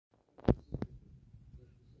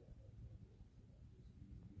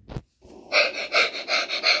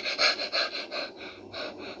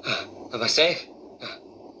safe?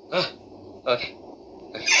 Okay.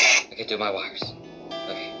 I can do my wires.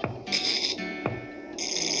 Okay.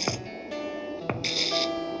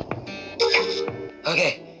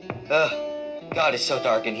 Okay. God, it's so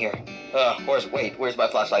dark in here. Where's my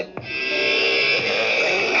flashlight?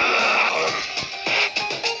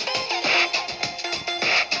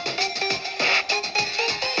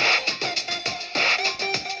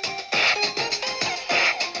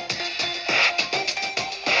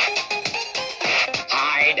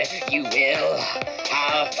 Hide, you will.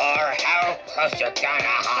 How close you're gonna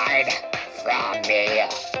hide from me?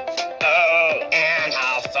 Oh, and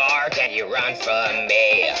how far can you run from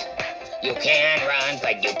me? You can run,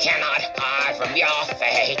 but you cannot hide from your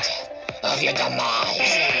fate of your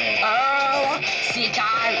demise. Oh, seek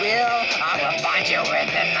I will find you and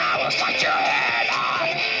then I will suck your head off.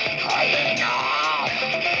 Clean off.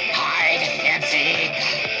 Hide and seek.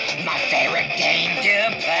 My favorite game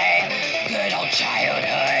to play. Good old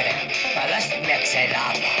childhood. But let's mix it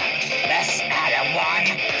up. Let's add in one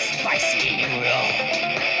spicy noodle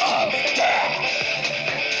of death.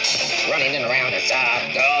 Running around in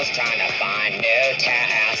circles, trying to find new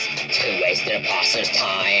tasks to waste an imposter's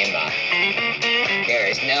time. There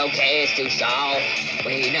is no case to solve.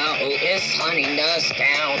 We know who is hunting us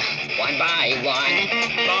down, one by one.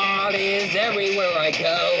 Bodies everywhere I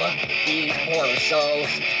go. These poor souls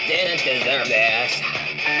didn't deserve this.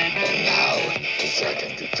 But now it's your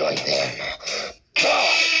turn to join them.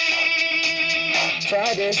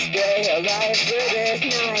 Try to stay alive through this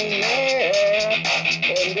nightmare.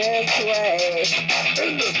 In this place.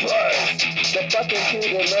 The fucking to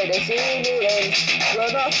the murder scene meetings.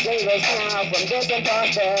 Will not save us now from this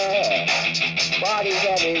imposter. Bodies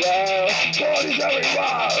everywhere.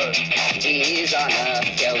 He's on a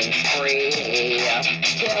killing spree.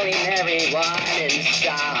 Killing everyone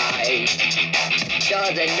inside.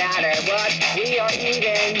 Doesn't matter what we are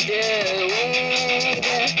even doing.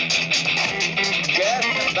 Just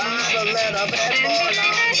survive a little bit more longer.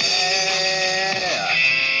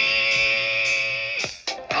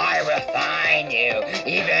 I will find you,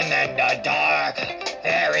 even in the dark,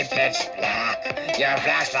 very pitch black. Your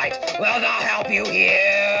flashlight will not help you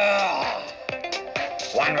here.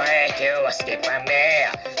 One way to escape from me,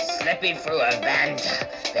 slipping through a vent.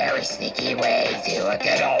 Very sneaky way to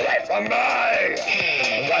get away from me.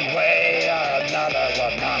 One way or another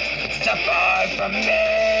will not survive from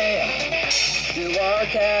me. Do our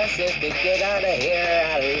task is to get out of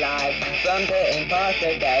here alive from the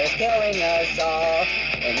imposter that is killing us all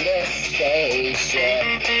in this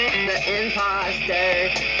station. The imposter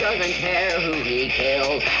doesn't care who he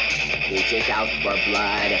kills. Reaches out for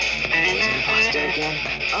blood. Is an imposter again?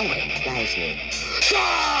 Oh wait, that is me.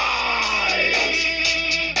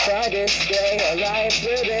 Try to stay alive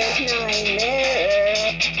through this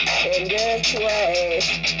nightmare. In this place.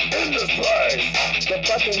 The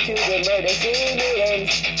fucking to the murder scene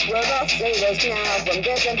meetings will not save us now from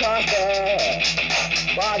this imposter.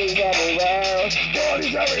 Bodies everywhere.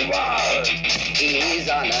 He's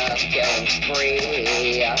on a killing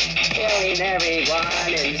spree. Killing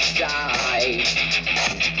everyone inside.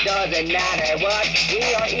 Doesn't matter what we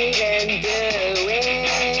are even doing.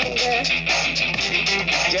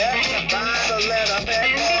 Just survive a little bit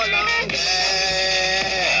more longer.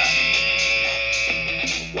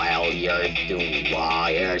 While you're doing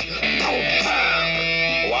wires,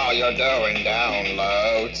 while you're doing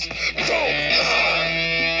downloads,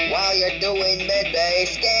 while you're doing midday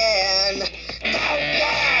scan,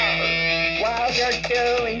 while you're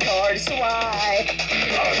doing card swipe,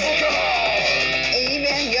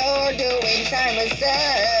 even you're doing time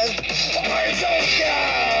assess.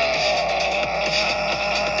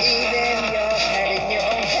 Even you're petting your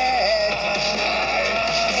own head.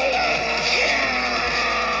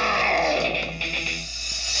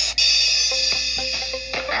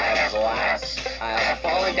 At last, I have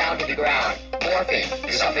fallen down to the ground, morphing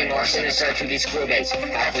to something more sinister to these crewmates.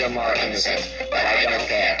 I feel more innocent, but I don't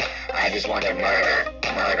care. I just want to murder.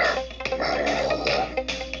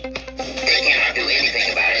 They cannot do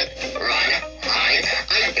anything about it. Run, hide,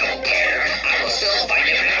 I don't care. I will still fight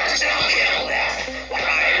them and I'll still kill them. What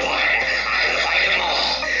I want, I will fight them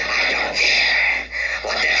all. I don't care.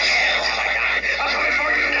 What the hell have I done? I'm coming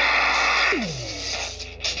for you now!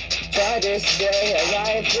 Try to stay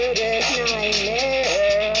alive through this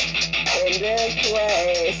nightmare. In this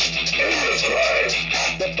place.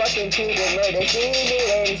 The fucking to the murder scene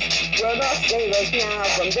meetings will not save us now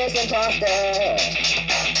from this imposter.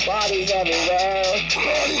 Bodies everywhere.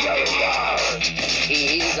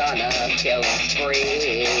 He's on a killing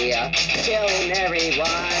spree. Killing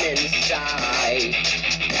everyone inside.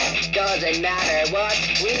 doesn't matter what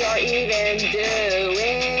we or even do.